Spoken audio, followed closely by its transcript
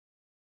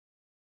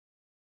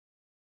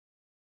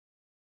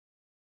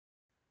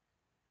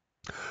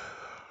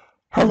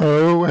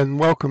Hello and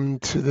welcome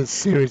to this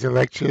series of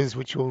lectures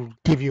which will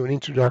give you an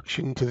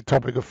introduction to the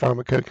topic of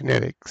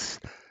pharmacokinetics.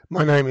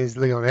 My name is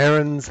Leon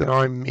Ahrens and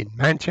I'm in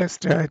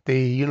Manchester at the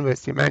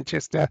University of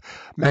Manchester,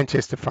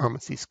 Manchester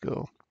Pharmacy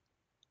School.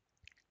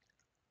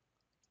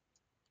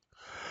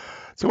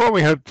 So what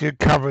we hope to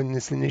cover in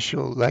this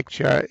initial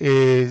lecture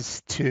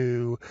is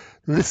to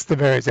list the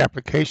various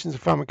applications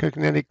of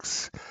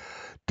pharmacokinetics,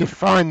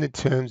 define the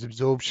terms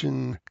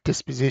absorption,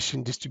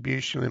 disposition,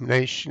 distribution,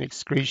 elimination,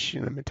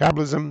 excretion, and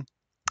metabolism,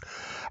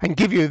 and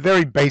give you a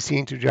very basic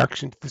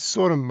introduction to the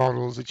sort of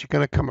models that you're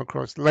going to come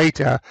across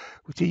later,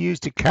 which are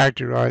used to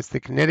characterize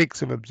the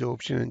kinetics of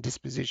absorption and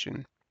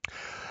disposition.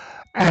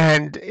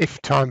 And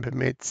if time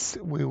permits,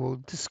 we will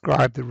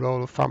describe the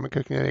role of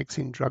pharmacokinetics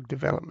in drug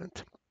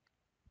development.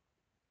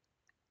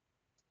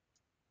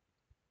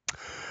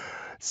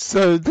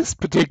 So this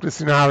particular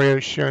scenario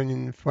shown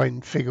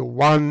in figure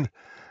 1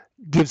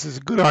 gives us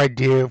a good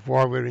idea of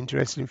why we're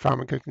interested in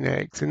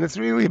pharmacokinetics, and it's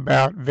really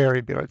about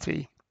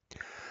variability.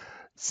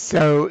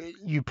 So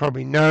you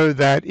probably know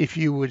that if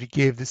you were to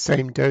give the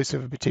same dose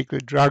of a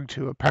particular drug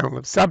to a panel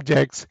of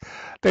subjects,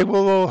 they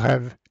will all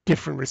have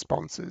different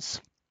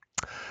responses.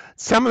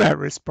 Some of that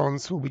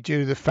response will be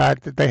due to the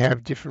fact that they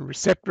have different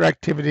receptor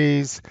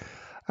activities,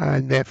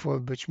 and therefore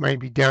which may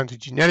be down to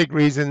genetic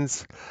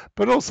reasons,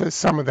 but also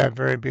some of that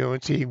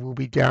variability will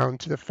be down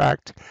to the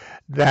fact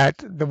that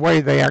the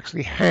way they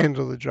actually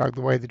handle the drug,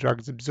 the way the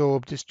drug is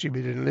absorbed,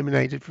 distributed, and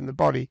eliminated from the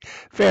body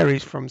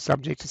varies from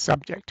subject to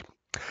subject.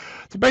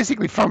 So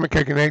basically,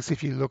 pharmacokinetics,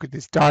 if you look at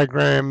this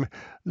diagram,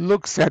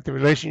 looks at the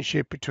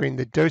relationship between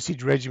the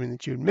dosage regimen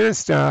that you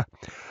administer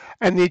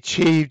and the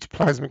achieved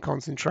plasma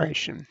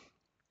concentration.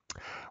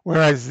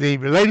 Whereas the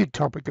related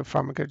topic of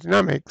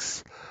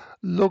pharmacodynamics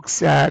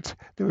looks at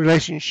the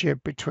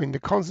relationship between the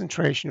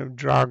concentration of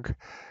drug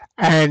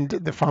and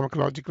the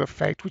pharmacological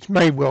effect, which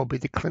may well be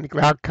the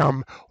clinical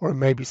outcome or it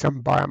may be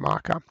some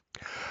biomarker.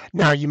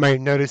 Now, you may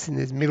notice in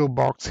this middle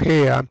box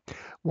here,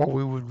 what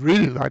we would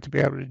really like to be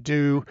able to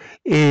do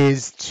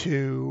is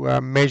to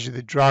measure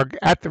the drug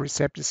at the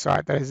receptor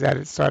site, that is at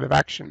its site of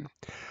action.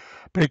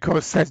 But of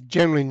course, that's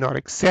generally not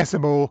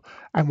accessible,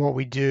 and what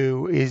we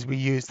do is we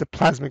use the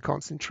plasma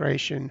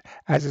concentration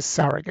as a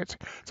surrogate.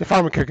 So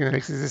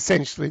pharmacokinetics is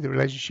essentially the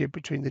relationship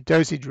between the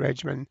dosage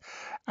regimen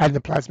and the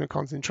plasma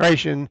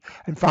concentration,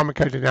 and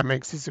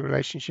pharmacodynamics is the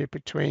relationship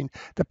between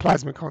the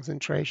plasma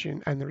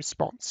concentration and the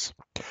response.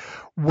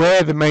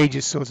 Where the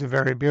major source of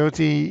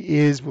variability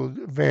is will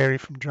vary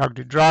from drug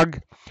to drug.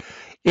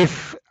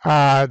 If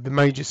the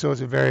major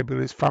source of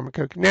variability is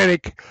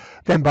pharmacokinetic,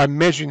 then by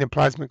measuring the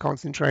plasma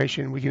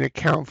concentration, we can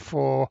account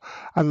for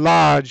a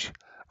large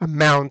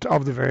amount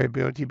of the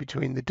variability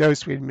between the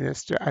dose we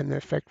administer and the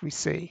effect we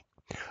see.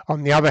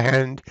 On the other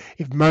hand,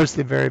 if most of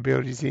the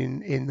variability is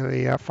in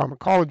the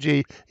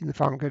pharmacology, in the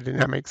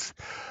pharmacodynamics,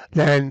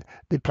 then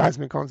the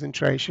plasma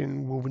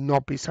concentration will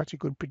not be such a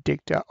good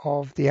predictor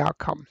of the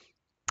outcome.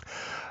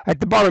 At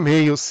the bottom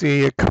here, you'll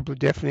see a couple of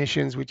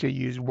definitions which are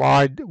used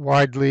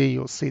widely.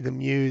 You'll see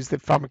them used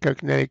that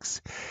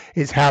pharmacokinetics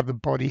is how the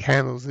body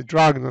handles the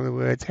drug. In other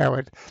words,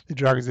 how the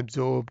drug is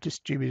absorbed,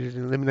 distributed,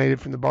 and eliminated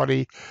from the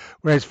body.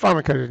 Whereas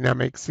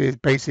pharmacodynamics is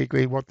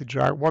basically what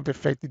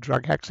effect the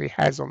drug actually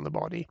has on the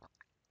body.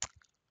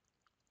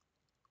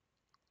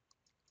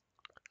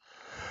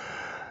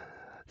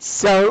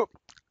 So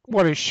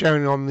what is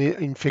shown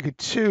in figure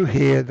 2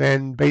 here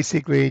then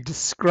basically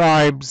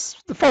describes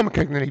the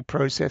pharmacokinetic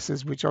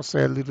processes, which I'll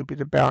say a little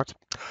bit about.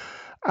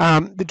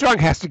 The drug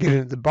has to get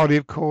into the body,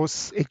 of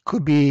course. It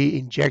could be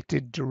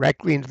injected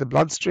directly into the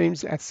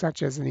bloodstreams,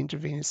 such as an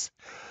intravenous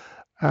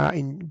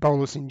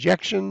bolus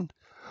injection.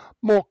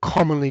 More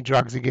commonly,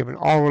 drugs are given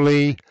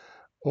orally,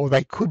 or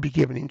they could be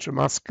given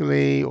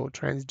intramuscularly or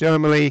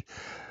transdermally.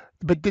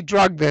 But the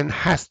drug then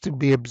has to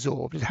be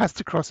absorbed. It has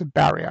to cross a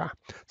barrier.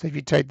 So if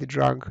you take the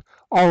drug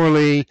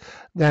orally,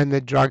 then the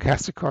drug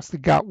has to cross the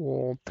gut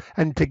wall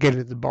and to get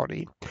into the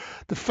body.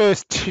 The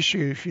first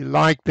tissue, if you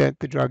like, that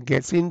the drug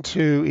gets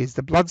into is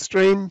the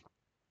bloodstream.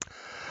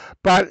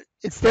 But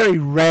it's very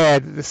rare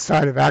that the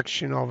site of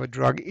action of a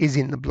drug is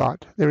in the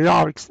blood. There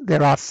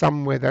are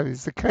some where that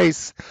is the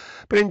case,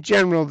 but in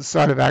general, the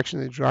site of action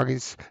of the drug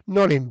is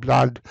not in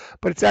blood,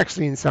 but it's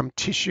actually in some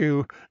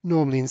tissue,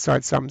 normally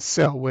inside some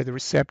cell where the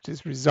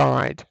receptors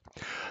reside.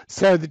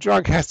 So the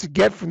drug has to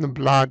get from the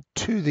blood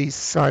to the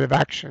site of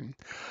action,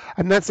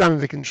 and that's under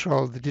the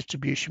control of the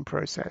distribution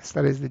process.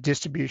 That is the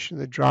distribution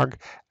of the drug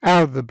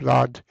out of the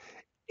blood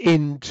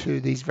into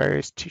these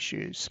various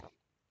tissues.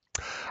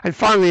 And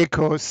finally, of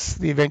course,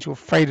 the eventual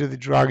fate of the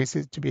drug is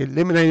to be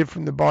eliminated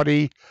from the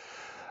body.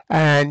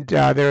 And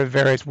there are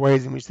various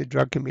ways in which the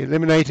drug can be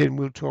eliminated. And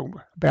we'll talk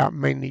about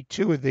mainly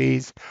two of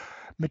these.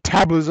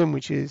 Metabolism,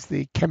 which is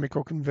the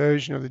chemical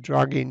conversion of the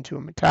drug into a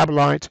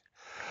metabolite,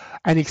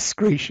 and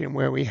excretion,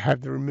 where we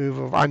have the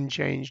removal of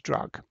unchanged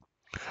drug.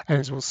 And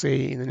as we'll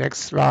see in the next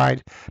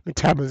slide,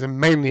 metabolism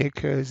mainly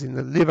occurs in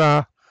the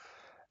liver,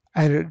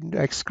 and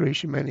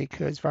excretion mainly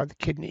occurs via the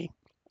kidney.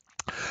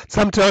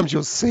 Sometimes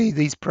you'll see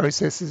these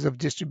processes of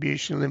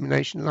distribution and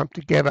elimination lumped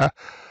together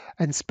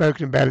and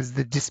spoken about as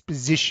the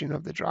disposition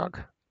of the drug.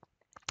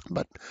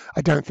 But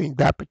I don't think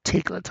that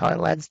particular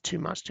title adds too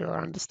much to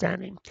our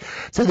understanding.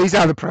 So these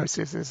are the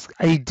processes: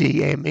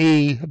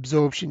 ADME,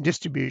 absorption,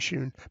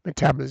 distribution,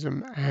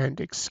 metabolism, and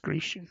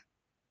excretion.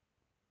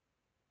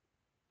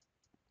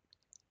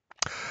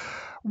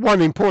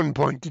 One important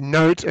point to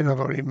note, and I've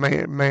already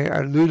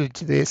alluded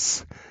to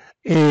this,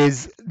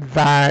 is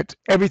that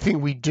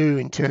everything we do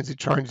in terms of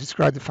trying to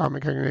describe the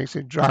pharmacokinetics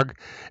of a drug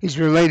is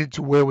related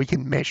to where we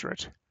can measure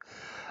it.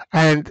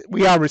 And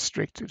we are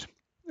restricted.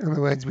 In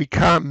other words, we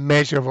can't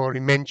measure, I've already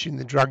mentioned,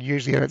 the drug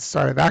usually at its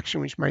site of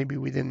action, which may be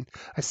within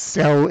a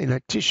cell in a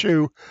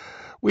tissue.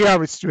 We are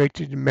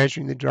restricted to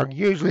measuring the drug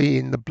usually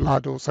in the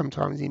blood or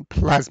sometimes in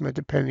plasma,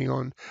 depending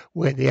on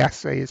where the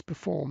assay is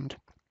performed.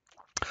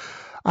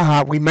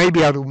 We may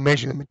be able to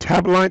measure the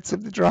metabolites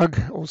of the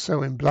drug,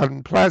 also in blood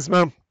and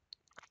plasma.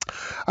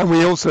 And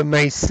we also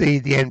may see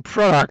the end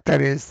product,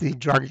 that is the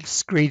drug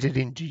excreted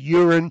into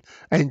urine,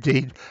 and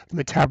indeed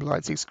the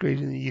metabolites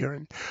excreted in the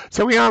urine.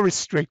 So we are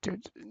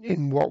restricted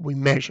in what we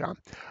measure.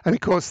 And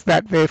of course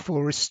that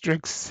therefore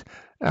restricts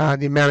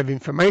the amount of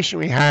information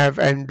we have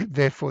and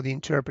therefore the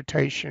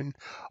interpretation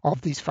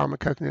of these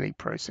pharmacokinetic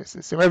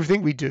processes. So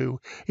everything we do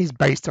is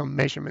based on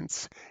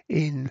measurements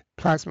in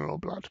plasma or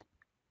blood,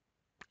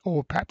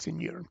 or perhaps in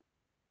urine.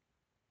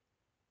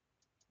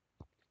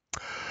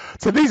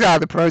 So these are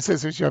the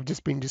processes which I've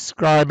just been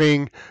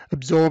describing.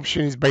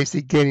 Absorption is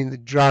basically getting the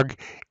drug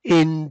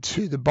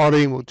into the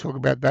body, and we'll talk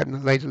about that in a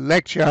later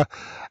lecture.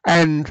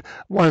 And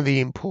one of the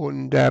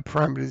important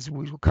parameters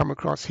we will come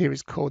across here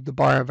is called the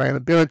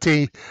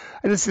bioavailability.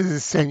 And this is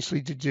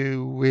essentially to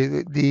do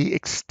with the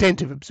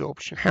extent of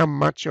absorption, how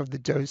much of the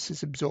dose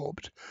is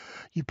absorbed.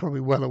 You're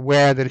probably well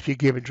aware that if you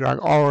give a drug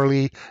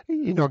orally,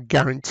 you're not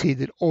guaranteed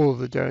that all of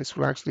the dose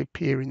will actually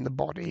appear in the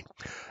body.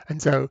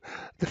 And so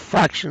the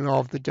fraction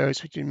of the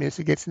dose which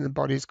administered gets in the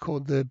body is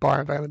called the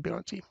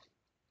bioavailability.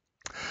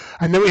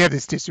 And then we have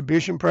this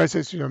distribution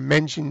process, which I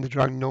mentioned. The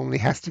drug normally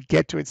has to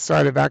get to its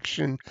site of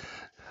action,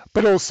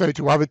 but also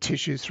to other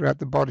tissues throughout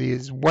the body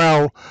as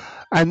well.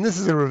 And this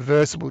is a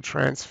reversible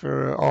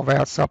transfer of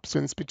our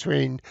substance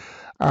between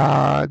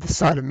the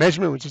site of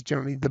measurement, which is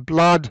generally the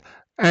blood,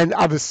 and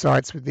other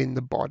sites within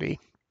the body.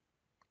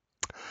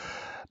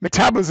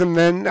 Metabolism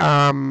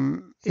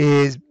then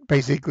is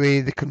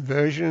basically the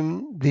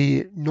conversion,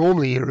 the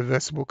normally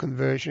irreversible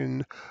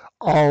conversion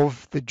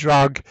of the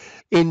drug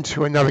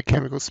into another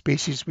chemical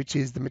species, which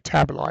is the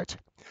metabolite.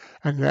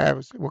 And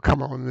we'll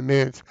come on in a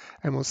minute,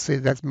 and we'll see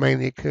that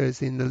mainly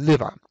occurs in the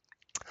liver.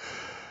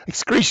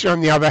 Excretion,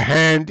 on the other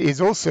hand, is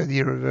also the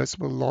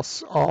irreversible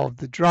loss of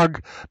the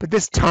drug, but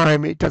this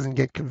time it doesn't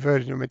get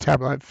converted to a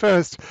metabolite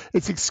first,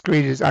 it's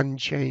excreted as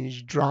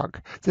unchanged drug.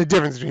 So the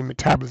difference between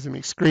metabolism and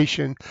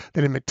excretion,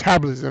 that in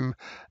metabolism,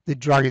 the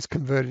drug is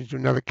converted to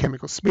another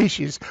chemical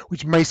species,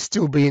 which may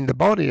still be in the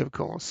body, of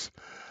course,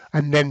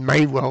 and then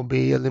may well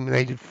be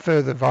eliminated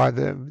further via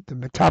the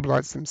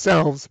metabolites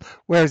themselves,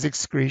 whereas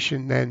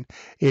excretion then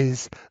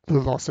is the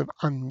loss of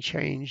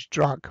unchanged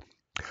drug.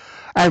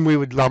 And we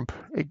would lump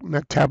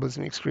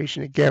metabolism and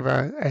excretion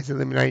together as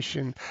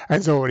elimination.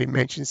 As already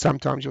mentioned,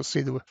 sometimes you'll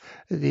see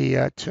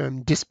the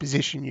term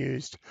disposition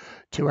used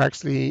to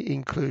actually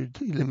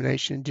include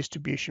elimination and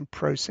distribution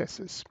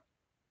processes.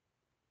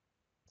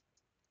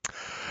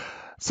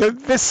 So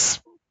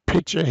this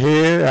picture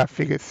here,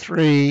 figure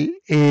 3,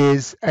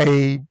 is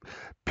a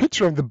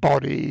picture of the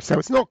body. So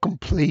it's not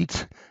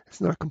complete. It's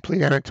not a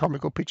complete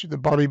anatomical picture of the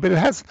body, but it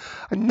has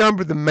a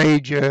number of the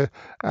major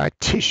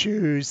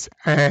tissues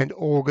and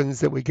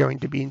organs that we're going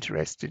to be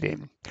interested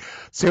in.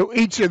 So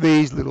each of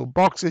these little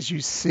boxes you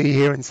see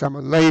here, and some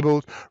are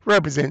labeled,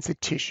 represents a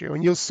tissue.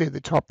 And you'll see at the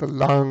top the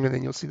lung, and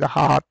then you'll see the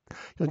heart,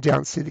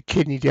 you'll see the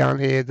kidney down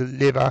here, the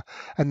liver,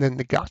 and then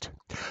the gut.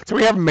 So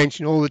we haven't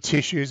mentioned all the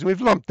tissues, and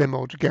we've lumped them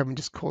all together and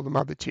just called them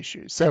other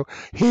tissues. So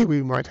here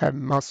we might have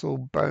muscle,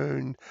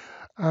 bone,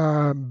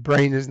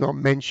 brain is not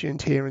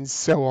mentioned here, and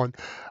so on.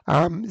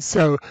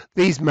 So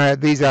these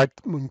are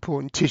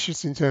important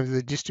tissues in terms of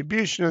the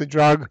distribution of the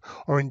drug,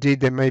 or indeed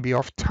there may be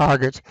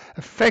off-target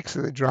effects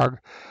of the drug.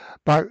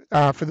 But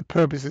for the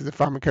purposes of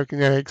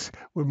pharmacokinetics,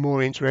 we're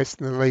more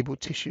interested in the labeled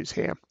tissues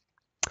here.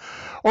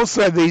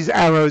 Also, these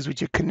arrows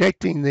which are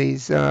connecting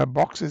these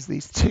boxes,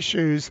 these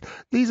tissues,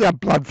 these are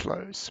blood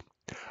flows.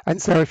 And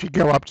so if you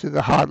go up to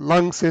the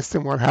heart-lung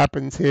system, what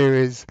happens here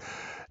is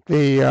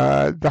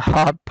the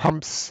heart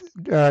pumps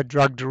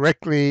drug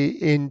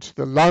directly into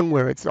the lung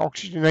where it's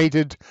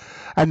oxygenated,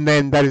 and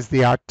then that is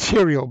the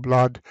arterial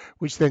blood,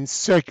 which then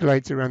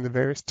circulates around the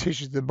various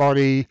tissues of the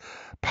body,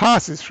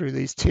 passes through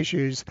these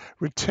tissues,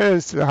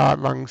 returns to the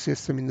heart-lung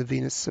system in the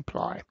venous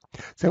supply.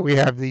 So we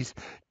have these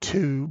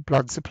two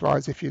blood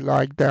supplies, if you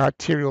like, the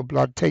arterial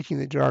blood taking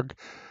the drug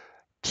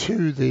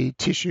to the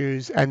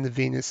tissues, and the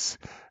venous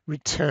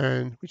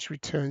return, which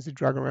returns the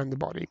drug around the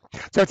body.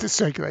 So it's a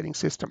circulating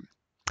system.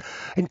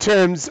 In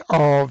terms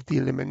of the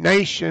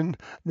elimination,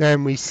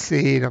 then we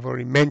see, and I've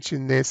already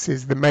mentioned this,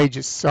 is the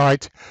major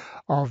site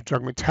of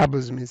drug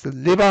metabolism is the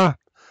liver,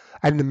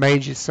 and the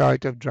major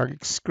site of drug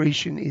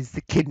excretion is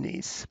the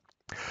kidneys.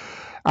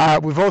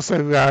 We've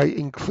also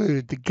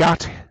included the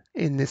gut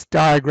in this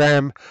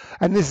diagram,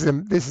 and this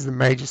is a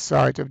major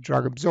site of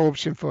drug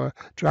absorption for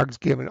drugs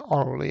given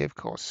orally, of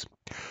course.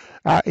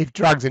 If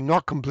drugs are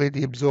not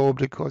completely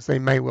absorbed, of course, they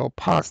may well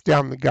pass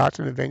down the gut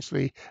and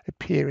eventually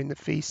appear in the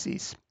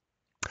feces.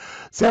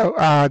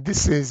 So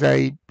this is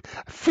a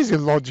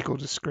physiological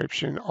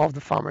description of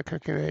the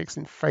pharmacokinetics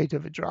and fate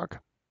of a drug.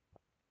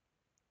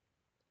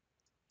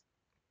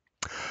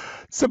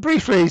 So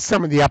briefly,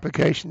 some of the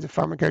applications of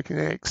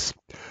pharmacokinetics.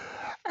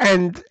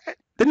 And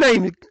the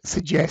name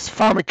suggests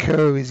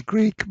pharmaco is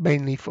Greek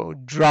mainly for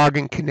drug,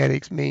 and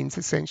kinetics means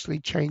essentially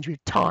change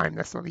with time.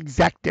 That's not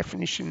exact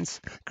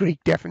definitions, Greek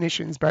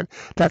definitions, but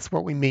that's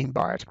what we mean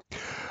by it.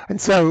 And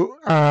so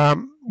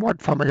what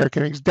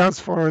pharmacokinetics does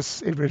for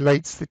us, it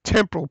relates the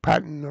temporal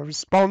pattern of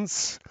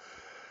response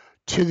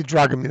to the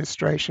drug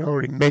administration. I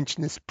already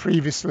mentioned this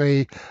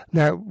previously,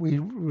 that we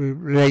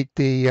relate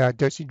the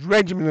dosage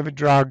regimen of a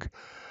drug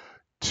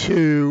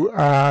to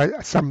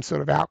some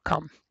sort of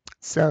outcome.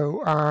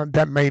 So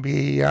that may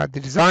be the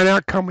design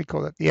outcome, we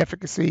call it the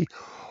efficacy,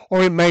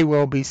 or it may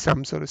well be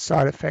some sort of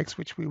side effects,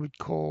 which we would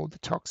call the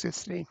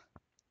toxicity.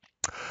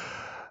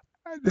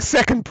 The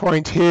second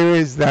point here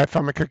is that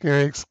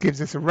pharmacokinetics gives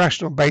us a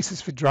rational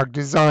basis for drug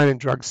design and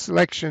drug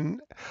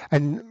selection,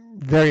 and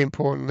very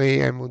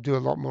importantly, and we'll do a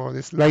lot more of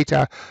this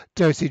later,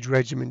 dosage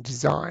regimen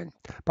design.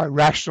 By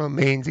rational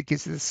means, it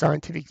gives us a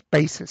scientific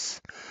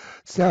basis.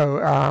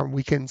 So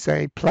we can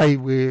say play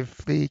with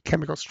the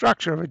chemical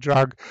structure of a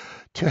drug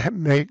to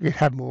make it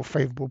have more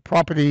favorable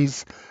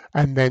properties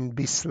and then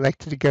be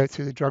selected to go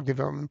through the drug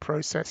development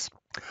process.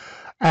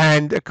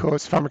 And of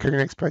course,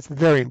 pharmacokinetics plays a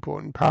very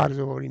important part, as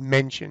I already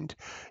mentioned,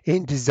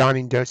 in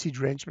designing dosage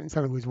regimens. In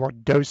other words,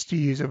 what dose do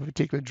you use of a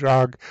particular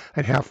drug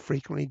and how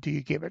frequently do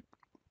you give it?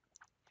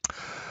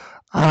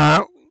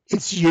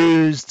 It's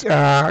used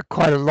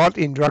quite a lot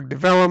in drug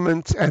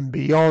development and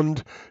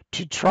beyond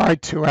to try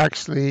to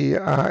actually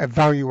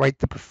evaluate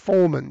the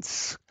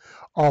performance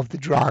of the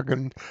drug.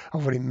 And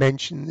I've already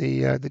mentioned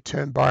the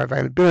term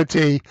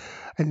bioavailability,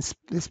 and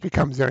this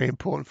becomes very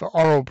important for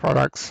oral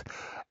products.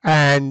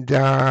 And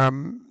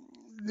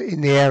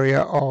in the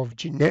area of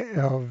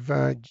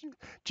generic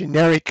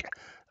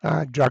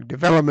drug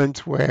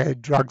development, where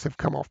drugs have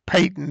come off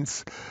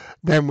patents,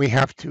 then we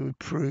have to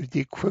prove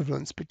the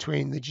equivalence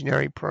between the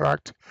generic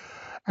product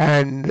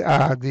and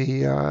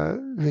the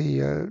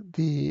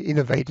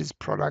innovator's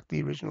product,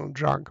 the original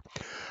drug.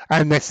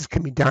 And this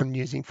can be done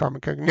using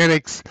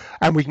pharmacokinetics,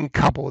 and we can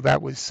couple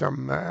that with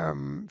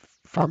some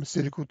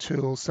pharmaceutical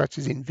tools such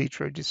as in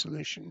vitro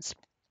dissolutions.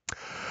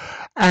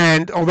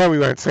 And although we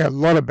won't say a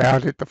lot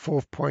about it, the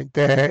fourth point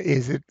there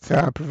is it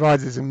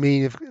provides us a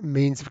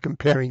means of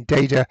comparing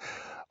data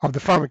of the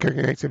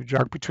pharmacokinetics of a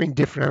drug between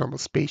different animal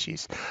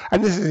species.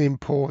 And this is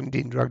important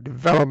in drug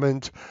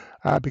development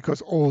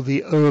because all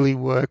the early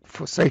work,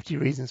 for safety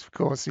reasons, of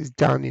course, is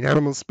done in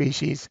animal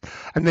species,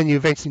 and then you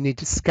eventually need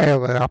to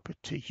scale that up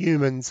to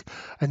humans.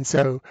 And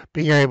so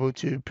being able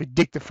to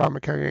predict the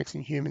pharmacokinetics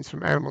in humans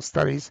from animal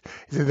studies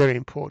is a very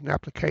important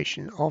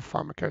application of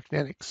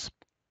pharmacokinetics.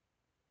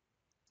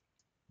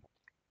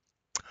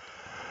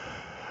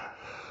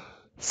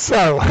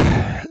 So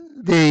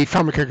the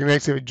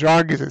pharmacokinetics of a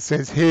drug, as it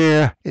says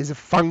here, is a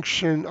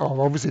function of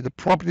obviously the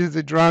properties of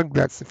the drug.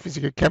 That's the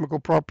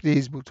physicochemical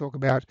properties. We'll talk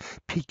about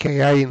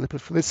pKa and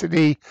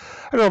lipophilicity,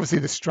 and obviously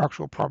the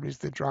structural properties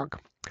of the drug.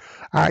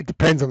 It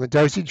depends on the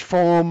dosage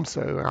form.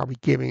 So are we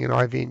giving an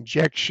IV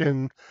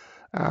injection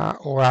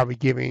or are we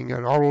giving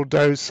an oral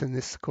dose? And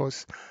this, of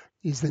course,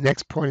 is the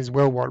next point as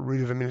well. What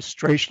route of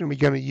administration are we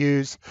going to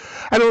use?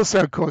 And also,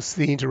 of course,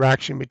 the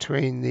interaction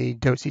between the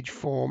dosage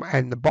form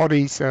and the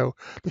body. So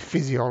the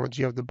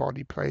physiology of the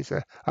body plays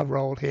a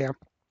role here.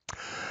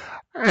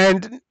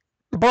 And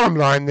the bottom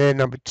line there,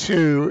 number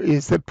 2,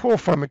 is that poor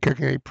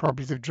pharmacokinetic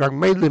properties of drug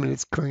may limit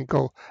its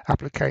clinical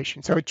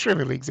application. So a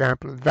trivial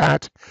example of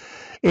that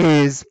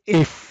is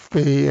if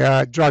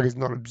the drug is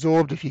not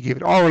absorbed, if you give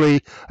it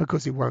orally, of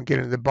course it won't get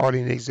into the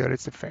body and exert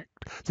its effect.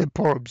 So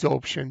poor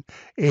absorption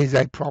is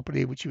a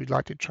property which you would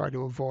like to try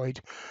to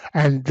avoid,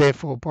 and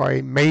therefore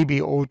by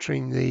maybe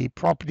altering the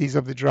properties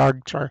of the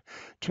drug,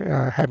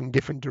 having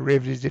different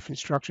derivatives, different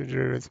structural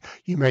derivatives,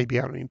 you may be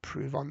able to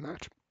improve on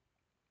that.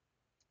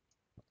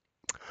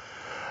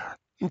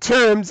 In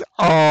terms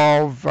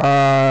of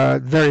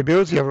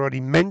variability, I've already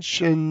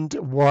mentioned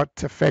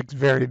what affects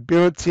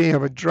variability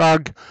of a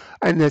drug,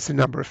 and there's a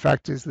number of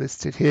factors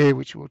listed here,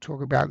 which we'll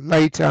talk about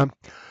later.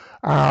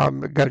 Go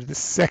to the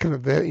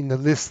second in the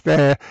list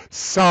there,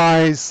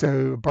 size.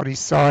 So body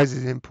size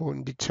is an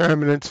important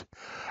determinant.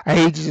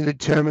 Age is a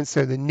determinant,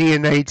 so the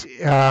neonate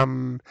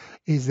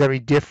is very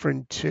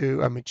different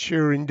to a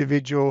mature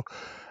individual.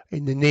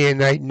 In the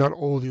neonate, not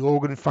all the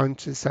organ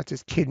functions, such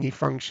as kidney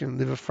function,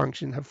 liver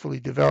function, have fully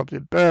developed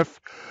at birth,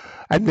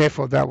 and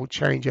therefore that will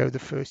change over the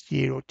first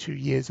year or 2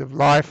 years of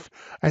life.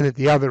 And at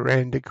the other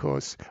end, of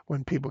course,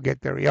 when people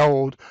get very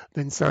old,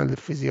 then some of the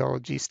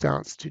physiology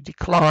starts to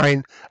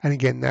decline, and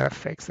again, that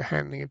affects the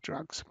handling of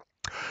drugs.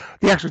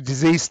 The actual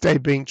disease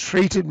state being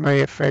treated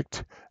may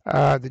affect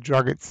the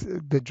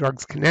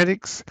drug's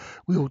kinetics.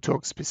 We will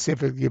talk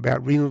specifically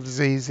about renal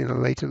disease in a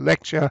later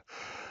lecture.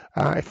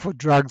 For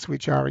drugs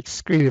which are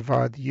excreted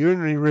via the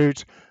urinary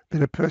route,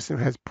 then a person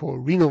who has poor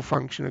renal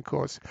function, of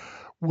course,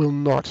 will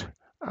not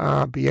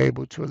be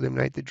able to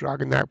eliminate the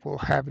drug, and that will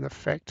have an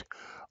effect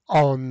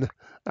on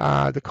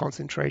the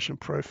concentration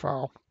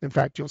profile. In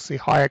fact, you'll see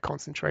higher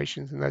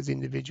concentrations in those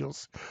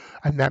individuals,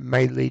 and that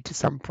may lead to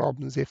some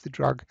problems if the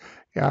drug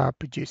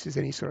produces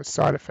any sort of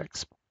side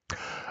effects.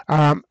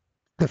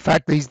 The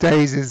fact these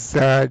days is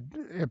a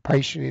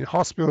patient in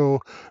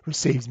hospital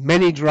receives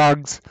many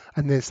drugs,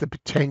 and there's the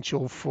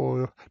potential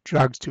for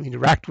drugs to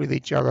interact with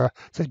each other.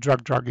 So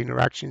drug-drug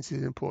interactions is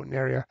an important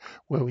area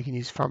where we can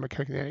use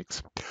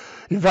pharmacokinetics.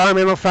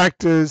 Environmental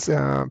factors,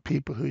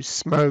 people who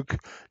smoke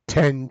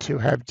tend to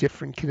have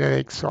different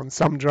kinetics on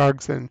some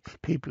drugs than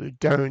people who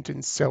don't,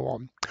 and so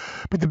on.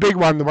 But the big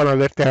one, the one I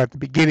left out at the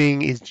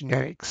beginning, is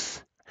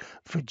genetics.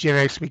 For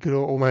genetics, we could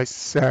almost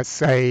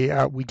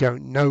say we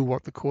don't know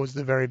what the cause of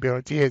the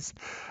variability is.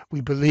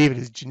 We believe it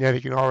is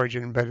genetic in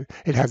origin, but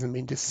it hasn't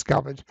been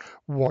discovered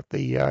what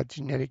the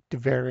genetic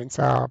variants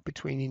are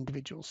between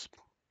individuals.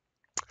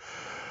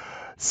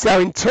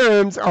 So in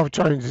terms of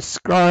trying to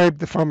describe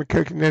the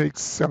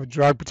pharmacokinetics of a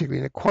drug, particularly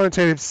in a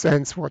quantitative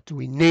sense, what do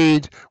we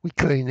need? We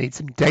clearly need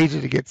some data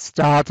to get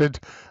started,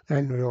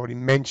 and we already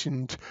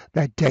mentioned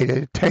that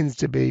data tends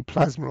to be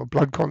plasma or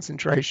blood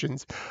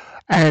concentrations,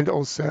 and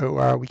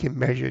also we can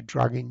measure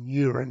drug in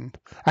urine.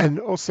 And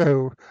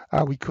also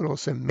we could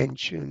also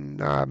mention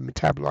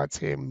metabolites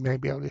here. We may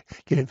be able to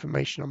get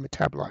information on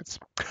metabolites.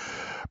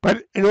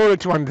 But in order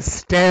to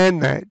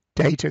understand that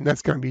data, and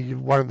that's going to be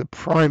one of the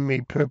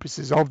primary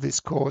purposes of this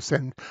course,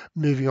 and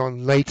moving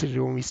on later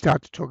to when we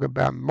start to talk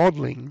about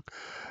modeling,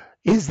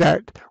 is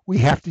that we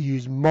have to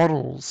use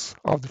models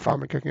of the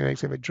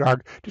pharmacokinetics of a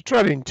drug to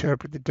try to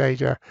interpret the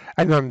data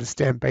and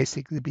understand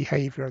basically the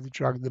behavior of the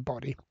drug in the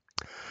body.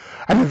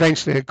 And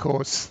eventually, of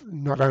course,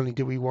 not only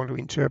do we want to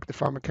interpret the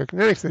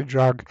pharmacokinetics of the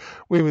drug,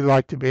 we would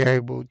like to be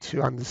able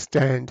to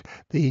understand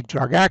the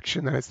drug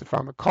action, that is the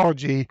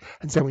pharmacology,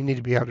 and so we need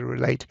to be able to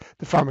relate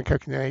the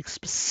pharmacokinetics,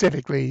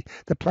 specifically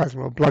the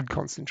plasma or blood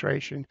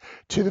concentration,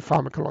 to the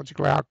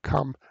pharmacological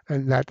outcome,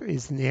 and that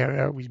is an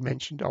area we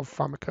mentioned of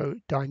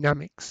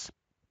pharmacodynamics.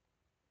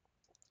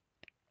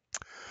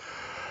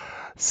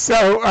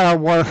 So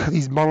one of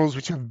these models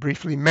which I've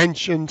briefly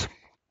mentioned,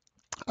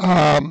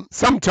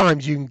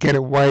 sometimes you can get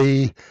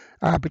away,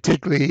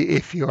 particularly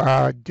if you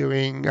are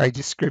doing a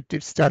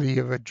descriptive study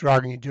of a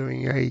drug and you're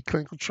doing a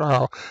clinical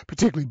trial,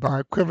 particularly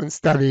bioequivalence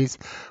studies,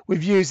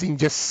 with using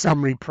just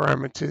summary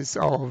parameters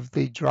of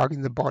the drug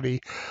in the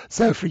body.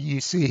 So for you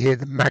see here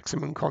the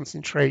maximum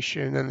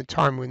concentration and the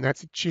time when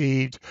that's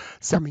achieved.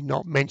 Something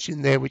not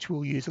mentioned there, which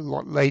we'll use a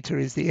lot later,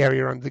 is the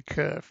area under the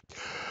curve.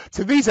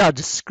 So these are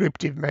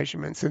descriptive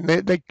measurements, and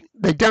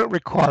they don't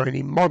require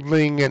any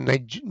modeling, and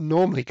they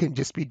normally can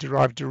just be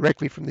derived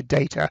directly from the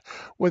data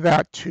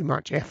without too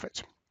much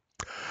effort.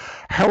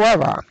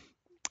 However,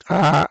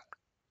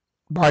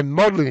 by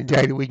modeling the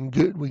data, we can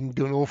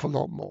do an awful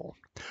lot more.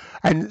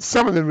 And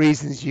some of the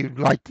reasons you'd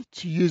like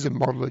to use a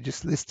model are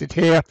just listed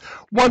here.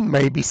 One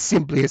may be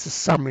simply as a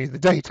summary of the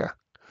data.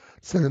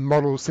 So the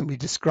model simply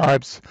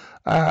describes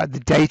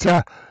the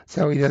data,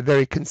 so in a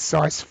very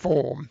concise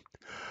form.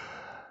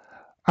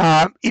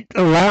 It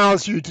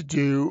allows you to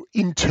do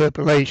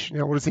interpolation.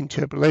 Now, what does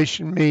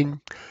interpolation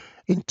mean?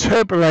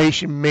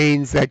 Interpolation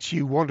means that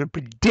you want to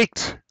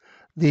predict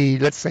the,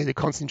 let's say, the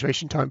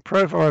concentration time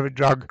profile of a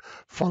drug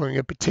following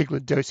a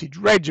particular dosage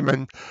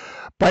regimen,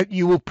 but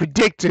you will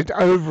predict it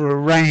over a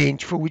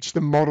range for which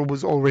the model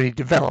was already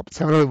developed.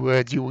 So in other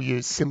words, you will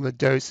use similar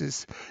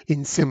doses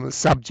in similar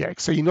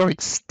subjects. So you're not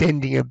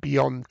extending it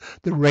beyond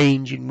the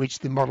range in which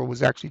the model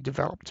was actually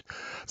developed.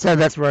 So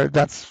that's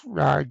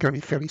going to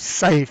be fairly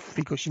safe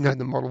because you know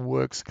the model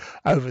works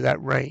over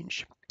that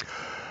range.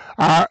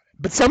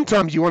 But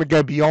sometimes you want to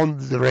go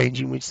beyond the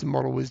range in which the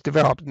model was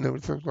developed, and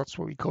that's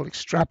what we call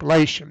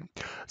extrapolation.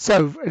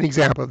 So an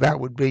example of that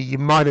would be you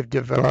might have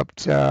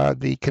developed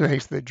the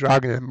kinetics of the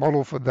drug and a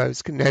model for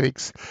those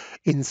kinetics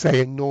in, say,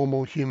 a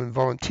normal human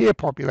volunteer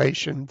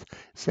population,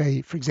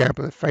 say, for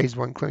example, a phase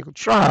 1 clinical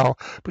trial,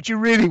 but you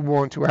really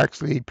want to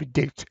actually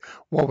predict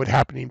what would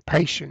happen in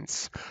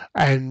patients,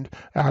 and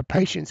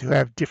patients who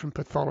have different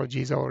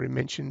pathologies. I already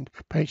mentioned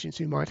patients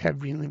who might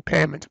have renal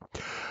impairment.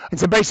 And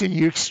so basically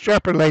you're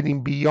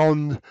extrapolating beyond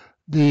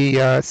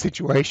the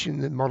situation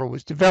the model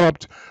was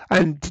developed,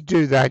 and to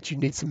do that you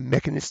need some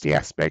mechanistic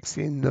aspects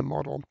in the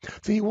model.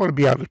 So you want to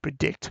be able to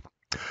predict.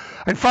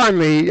 And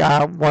finally,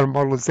 what a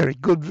model is very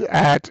good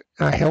at,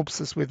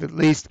 helps us with at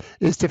least,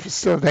 is to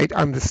facilitate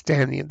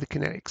understanding of the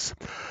kinetics.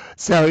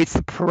 So it's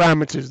the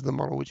parameters of the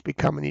model which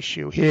become an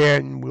issue here,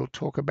 and we'll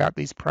talk about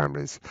these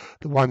parameters,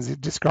 the ones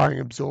that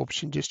describing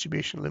absorption,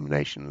 distribution,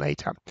 elimination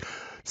later.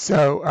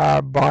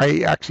 So by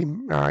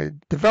actually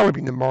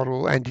developing the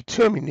model and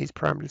determining these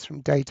parameters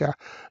from data,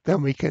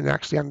 then we can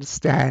actually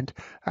understand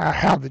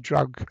how the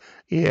drug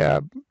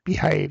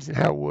behaves and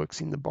how it works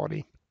in the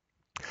body.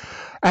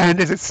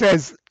 And as it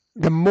says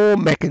the more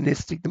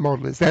mechanistic the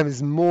model is, that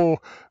is more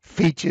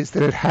features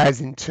that it has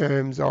in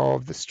terms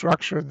of the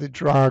structure of the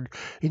drug,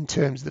 in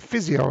terms of the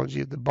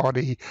physiology of the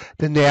body,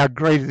 then they are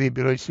greater the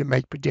ability to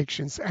make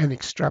predictions and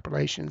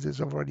extrapolations, as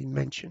I've already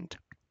mentioned.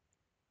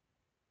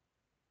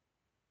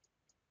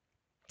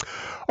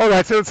 All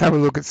right, so let's have a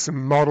look at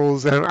some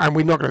models, and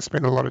we're not going to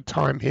spend a lot of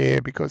time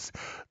here because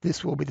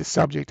this will be the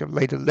subject of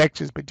later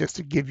lectures, but just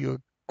to give you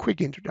a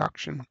quick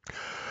introduction.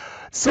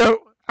 So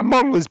a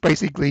model is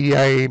basically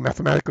a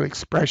mathematical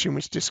expression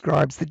which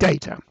describes the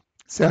data.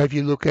 So if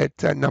you look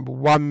at number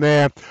one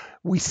there,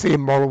 we see a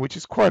model which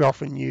is quite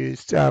often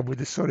used with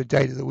the sort of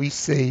data that we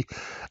see.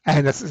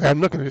 And as I say, I'm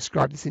not going to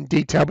describe this in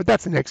detail, but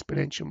that's an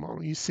exponential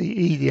model. You see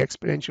E, the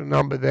exponential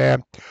number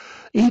there,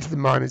 e to the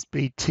minus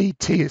b, t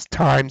is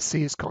time,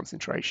 c is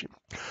concentration.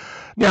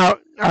 Now,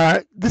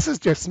 this is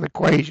just an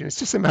equation. It's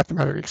just a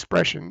mathematical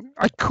expression.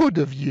 I could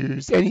have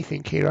used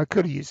anything here. I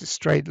could have used a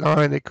straight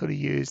line. I could have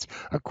used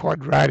a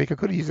quadratic. I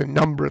could have used a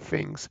number of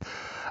things.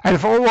 And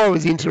if all I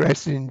was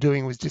interested in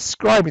doing was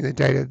describing the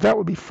data, that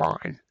would be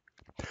fine.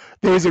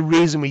 There is a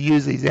reason we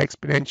use these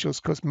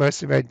exponentials because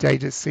most of our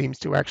data seems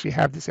to actually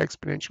have this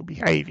exponential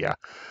behavior.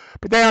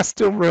 But they are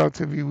still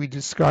relatively, we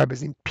describe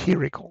as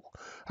empirical.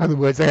 In other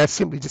words, they are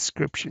simply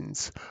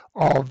descriptions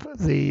of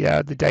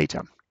the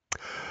data.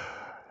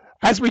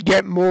 As we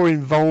get more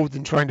involved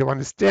in trying to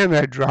understand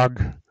our drug,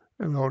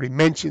 and I already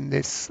mentioned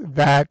this,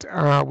 that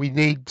we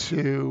need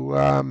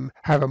to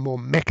have a more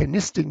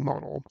mechanistic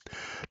model,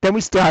 then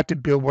we start to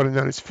build what are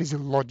known as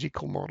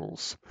physiological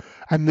models.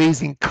 And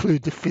these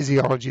include the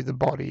physiology of the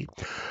body.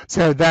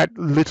 So that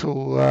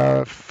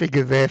little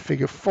figure there,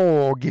 figure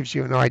 4, gives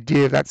you an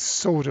idea of that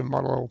sort of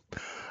model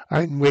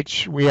in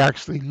which we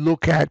actually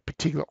look at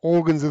particular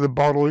organs of the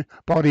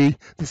body.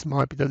 This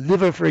might be the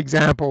liver, for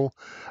example,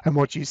 and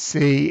what you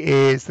see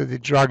is that the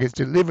drug is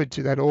delivered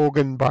to that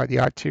organ by the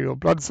arterial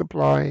blood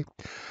supply,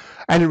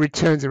 and it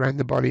returns around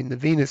the body in the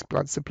venous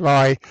blood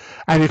supply.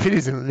 And if it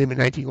is an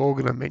eliminating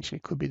organ, I mentioned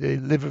it could be the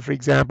liver, for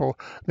example,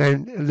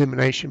 then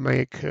elimination may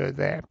occur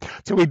there.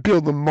 So we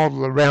build the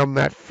model around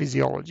that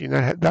physiology,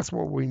 and that's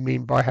what we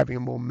mean by having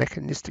a more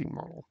mechanistic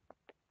model.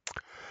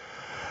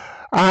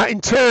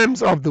 In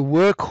terms of the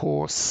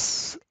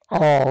workhorse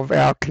of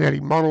our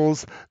kinetic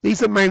models,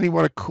 these are mainly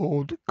what are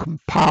called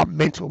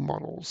compartmental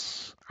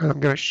models. And I'm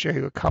going to show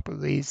you a couple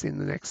of these in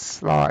the next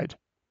slide.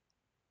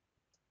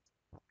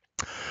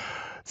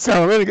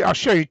 So I'll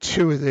show you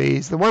two of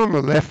these. The one on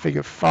the left,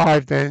 figure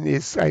 5, then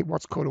is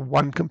what's called a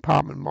one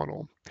compartment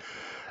model.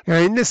 Now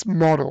in this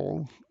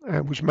model,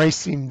 which may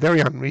seem very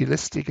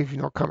unrealistic if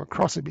you've not come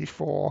across it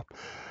before,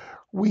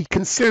 we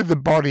consider the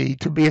body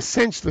to be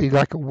essentially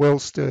like a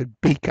well-stirred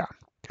beaker.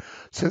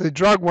 So the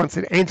drug, once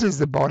it enters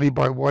the body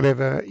by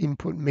whatever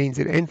input means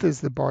it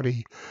enters the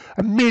body,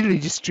 immediately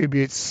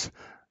distributes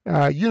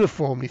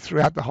uniformly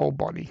throughout the whole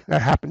body.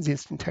 That happens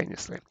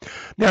instantaneously.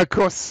 Now, of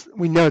course,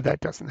 we know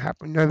that doesn't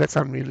happen. We know that's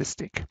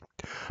unrealistic.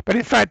 But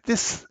in fact,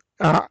 this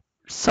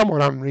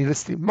somewhat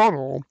unrealistic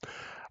model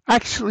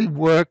actually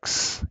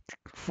works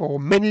for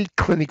many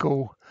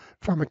clinical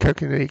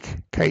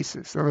pharmacokinetic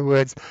cases. In other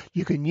words,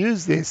 you can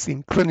use this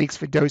in clinics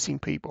for dosing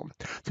people.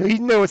 So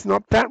even though it's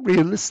not that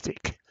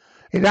realistic,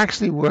 it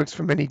actually works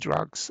for many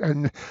drugs.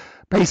 And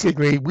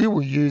basically, we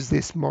will use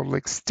this model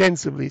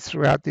extensively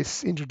throughout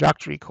this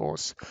introductory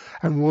course,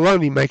 and we'll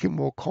only make it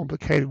more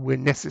complicated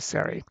when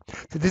necessary.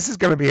 So this is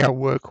going to be our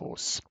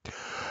workhorse.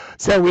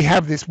 So we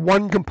have this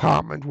one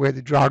compartment where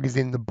the drug is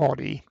in the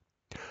body.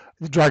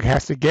 The drug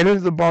has to get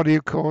into the body,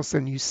 of course,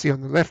 and you see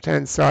on the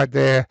left-hand side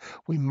there,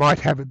 we might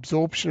have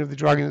absorption of the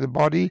drug into the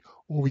body,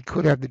 or we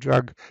could have the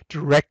drug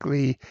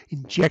directly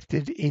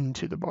injected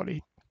into the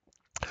body.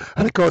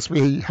 And of course,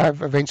 we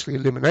have eventually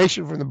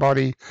elimination from the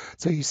body.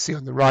 So you see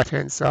on the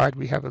right-hand side,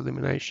 we have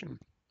elimination.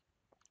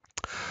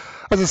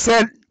 As I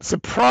said,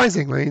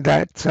 surprisingly,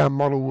 that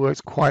model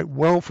works quite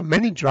well for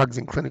many drugs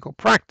in clinical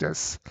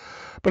practice,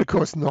 but of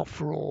course not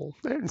for all.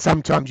 And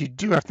sometimes you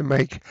do have to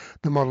make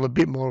the model a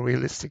bit more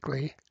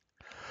realistically.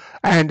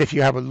 And if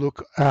you have a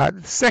look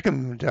at the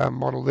second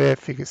model there,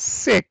 figure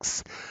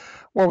 6,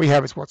 what we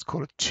have is what's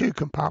called a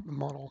two-compartment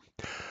model.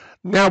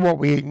 Now what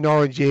we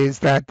acknowledge is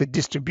that the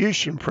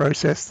distribution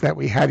process that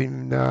we had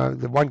in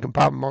the one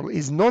compartment model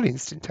is not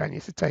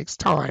instantaneous, it takes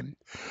time.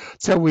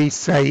 So we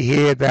say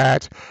here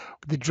that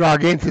the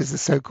drug enters the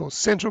so-called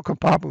central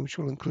compartment, which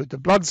will include the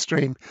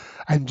bloodstream,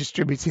 and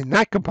distributes in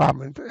that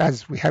compartment,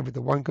 as we have with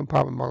the one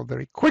compartment model,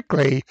 very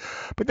quickly,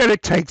 but then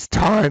it takes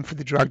time for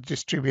the drug to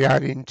distribute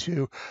out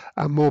into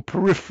more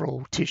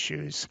peripheral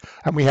tissues,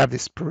 and we have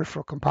this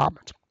peripheral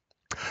compartment.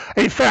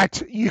 In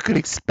fact, you could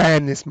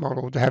expand this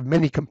model to have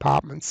many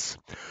compartments,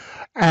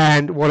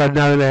 and what are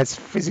known as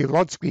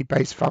physiologically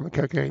based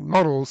pharmacokinetic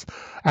models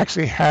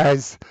actually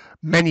has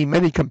many,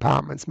 many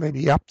compartments,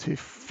 maybe up to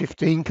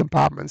 15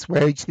 compartments,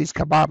 where each of these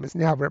compartments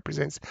now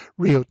represents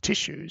real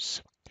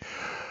tissues.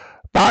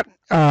 But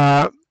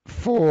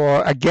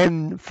for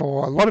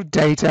a lot of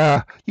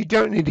data, you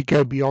don't need to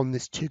go beyond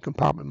this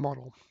two-compartment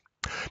model.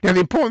 Now, the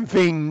important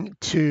thing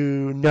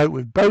to note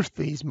with both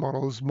these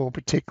models, more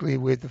particularly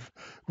with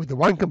the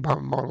one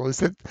compartment model, is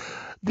that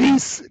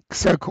these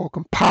so-called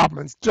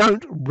compartments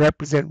don't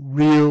represent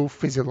real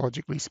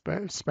physiologically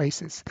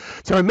spaces.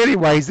 So in many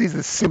ways, these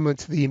are similar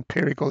to the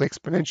empirical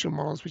exponential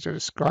models which I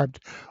described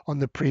on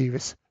the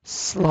previous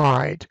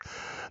slide.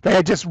 They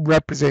are just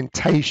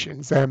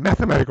representations, they are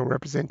mathematical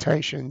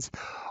representations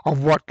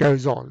of what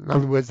goes on. In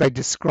other words, they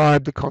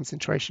describe the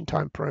concentration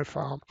time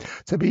profile.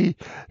 So be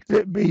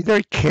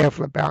very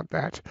careful about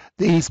that.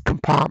 These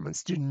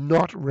compartments do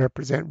not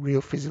represent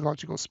real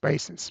physiological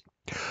spaces.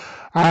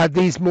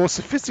 These more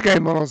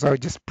sophisticated models I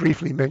just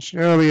briefly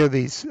mentioned earlier,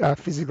 these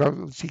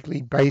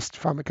physiologically based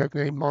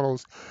pharmacokinetic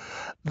models,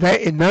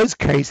 in those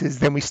cases,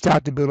 then we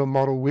start to build a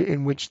model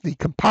in which the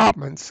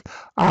compartments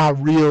are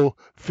real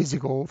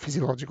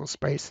physiological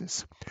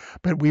spaces.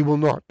 But we will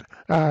not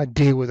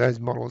deal with those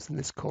models in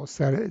this course.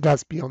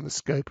 That's beyond the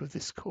scope of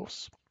this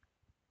course.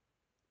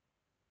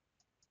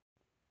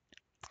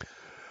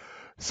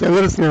 So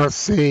let us now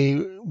see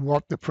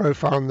what the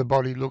profile in the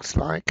body looks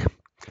like.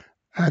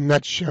 And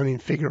that's shown in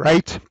figure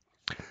 8.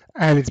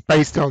 And it's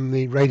based on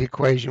the rate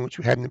equation, which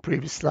we had in the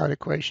previous slide,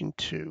 equation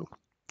 2.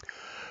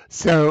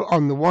 So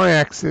on the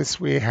y-axis,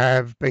 we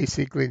have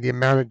basically the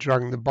amount of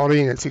drug in the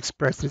body, and it's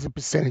expressed as a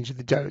percentage of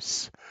the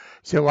dose.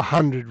 So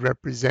 100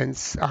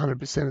 represents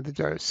 100% of the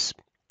dose.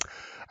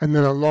 And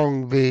then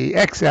along the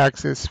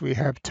x-axis, we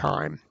have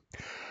time.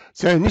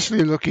 So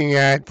initially looking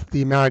at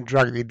the amount of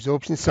drug at the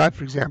absorption site,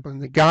 for example, in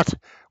the gut,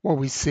 what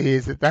we see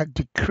is that that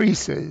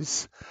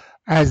decreases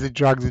as the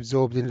drug is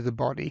absorbed into the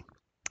body.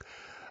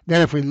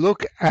 Then if we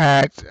look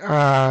at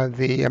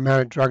the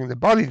amount of drug in the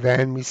body,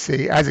 then we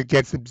see as it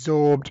gets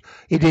absorbed,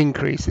 it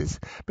increases,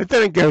 but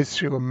then it goes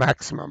through a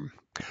maximum.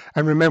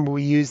 And remember,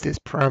 we used this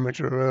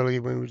parameter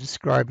earlier when we were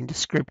describing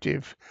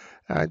description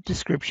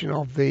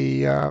of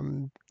the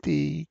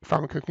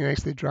pharmacokinetics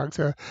of the drug.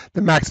 So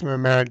the maximum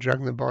amount of drug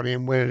in the body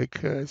and when it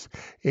occurs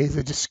is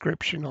a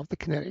description of the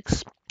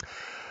kinetics.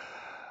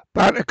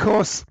 But of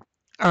course,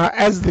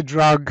 as the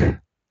drug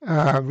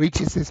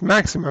reaches this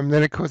maximum,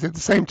 then of course at the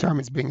same time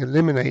it's being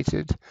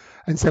eliminated.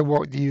 And so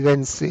what you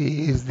then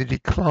see is the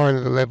decline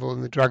of the level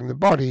in the drug in the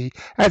body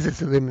as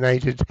it's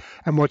eliminated.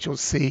 And what you'll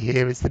see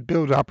here is the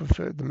buildup of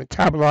the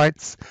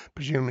metabolites,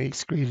 presumably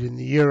excreted in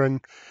the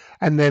urine,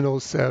 and then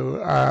also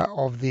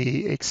of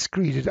the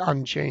excreted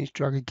unchanged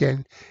drug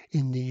again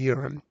in the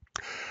urine.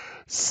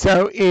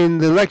 So in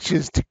the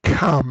lectures to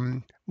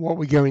come, what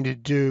we're going to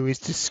do is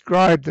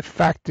describe the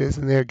factors,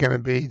 and they're going to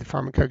be the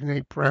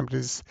pharmacokinetic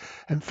parameters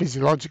and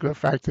physiological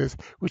factors,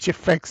 which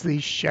affects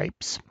these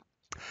shapes.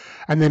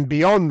 And then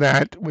beyond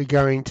that, we're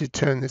going to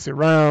turn this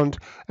around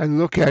and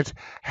look at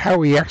how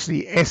we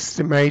actually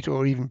estimate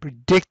or even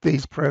predict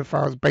these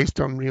profiles based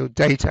on real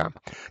data.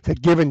 So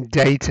given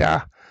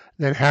data,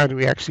 then how do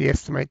we actually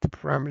estimate the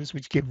parameters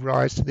which give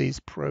rise to these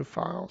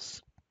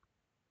profiles?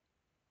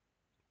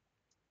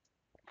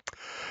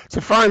 So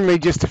finally,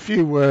 just a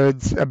few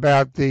words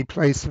about the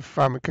place of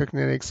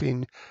pharmacokinetics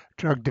in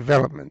drug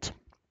development.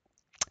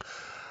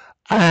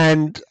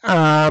 And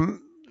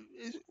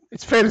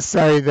it's fair to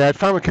say that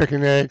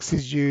pharmacokinetics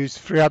is used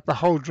throughout the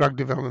whole drug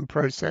development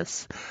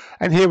process.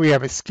 And here we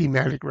have a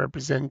schematic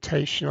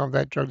representation of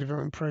that drug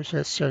development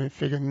process shown in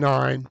figure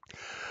 9.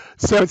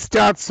 So it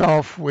starts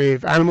off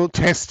with animal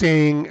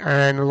testing,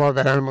 and a lot of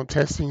that animal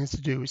testing is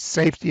to do with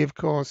safety, of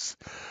course.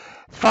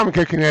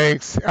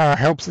 Pharmacokinetics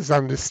helps us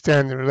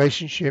understand the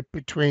relationship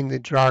between the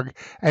drug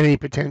and any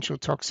potential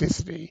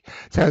toxicity.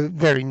 So a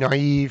very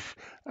naive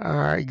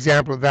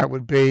example of that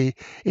would be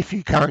if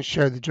you can't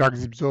show the drug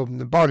is absorbed in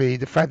the body,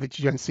 the fact that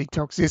you don't see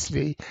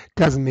toxicity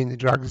doesn't mean the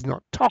drug is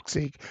not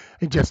toxic,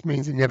 it just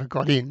means it never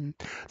got in.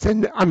 So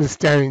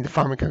understanding the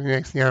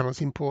pharmacokinetics of the animal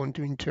is important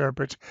to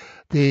interpret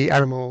the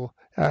animal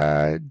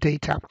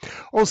data.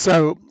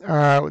 Also,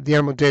 the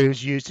animal data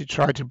is used to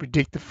try to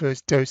predict the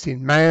first dose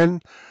in man.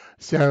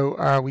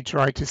 So we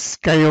try to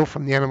scale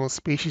from the animal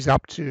species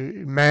up to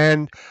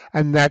man,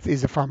 and that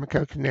is a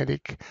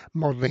pharmacokinetic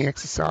modeling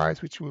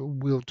exercise, which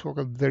we'll talk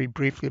very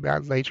briefly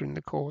about later in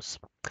the course.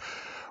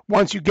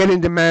 Once you get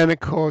into man, of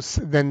course,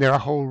 then there are a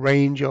whole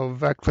range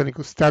of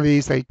clinical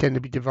studies. They tend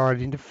to be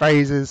divided into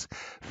phases.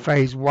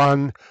 Phase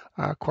 1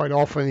 quite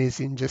often is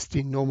in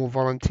normal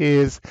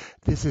volunteers.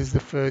 This is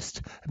the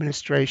first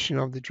administration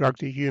of the drug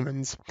to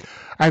humans.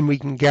 And we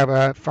can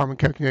gather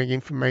pharmacokinetic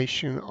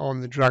information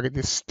on the drug at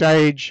this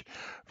stage.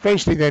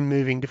 Eventually then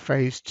moving to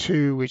phase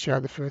 2, which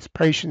are the first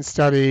patient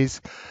studies.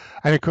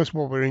 And of course,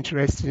 what we're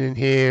interested in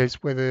here is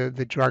whether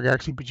the drug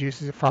actually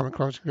produces a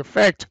pharmacological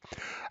effect.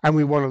 And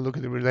we want to look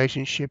at the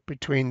relationship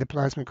between the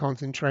plasma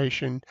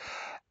concentration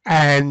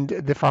and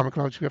the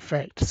pharmacological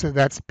effect. So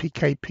that's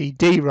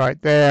PK/PD right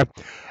there.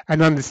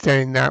 And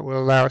understanding that will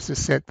allow us to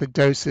set the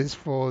doses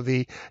for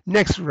the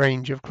next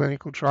range of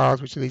clinical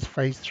trials, which are these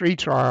phase 3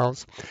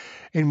 trials,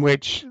 in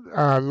which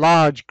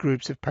large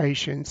groups of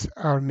patients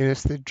are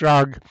administered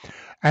drug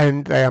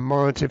and they are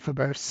monitored for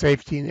both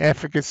safety and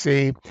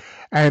efficacy.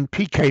 And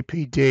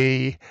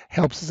PKPD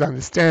helps us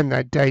understand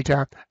that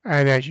data.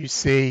 And as you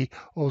see,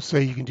 also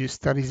you can do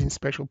studies in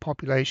special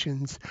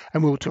populations,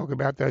 and we'll talk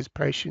about those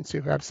patients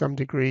who have some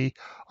degree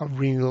of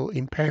renal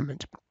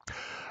impairment.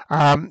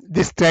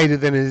 This data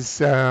then is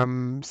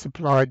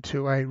supplied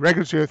to a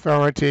regulatory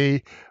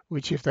authority,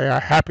 which, if they are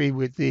happy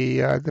with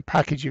the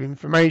package of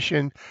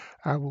information,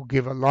 will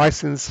give a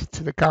license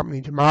to the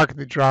company to market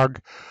the drug.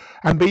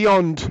 And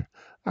beyond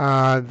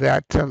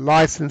that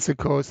license, of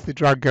course, the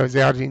drug goes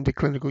out into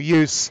clinical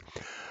use,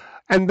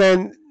 and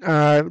then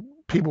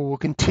people will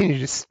continue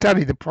to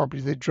study the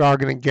properties of the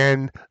drug, and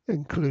again,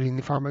 including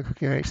the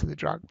pharmacokinetics of the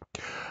drug.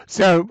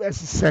 So,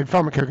 as I said,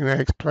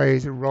 pharmacokinetics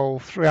plays a role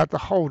throughout the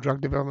whole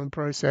drug development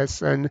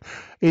process and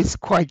is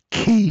quite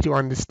key to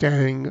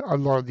understanding a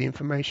lot of the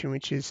information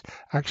which is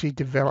actually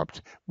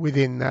developed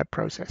within that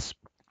process.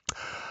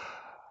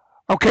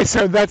 Okay,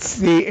 so that's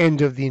the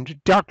end of the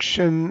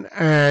introduction,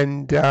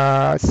 and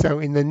so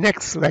in the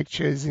next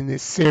lectures in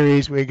this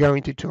series, we're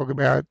going to talk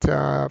about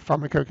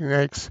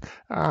pharmacokinetics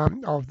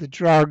of the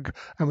drug,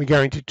 and we're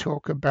going to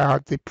talk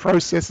about the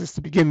processes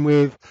to begin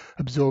with,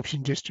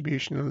 absorption,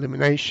 distribution, and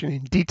elimination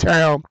in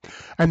detail,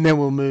 and then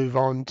we'll move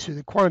on to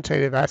the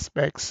quantitative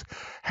aspects,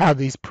 how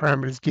these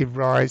parameters give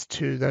rise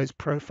to those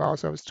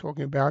profiles I was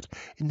talking about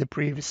in the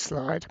previous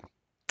slide.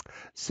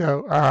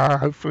 So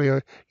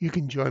hopefully you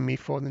can join me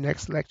for the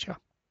next lecture.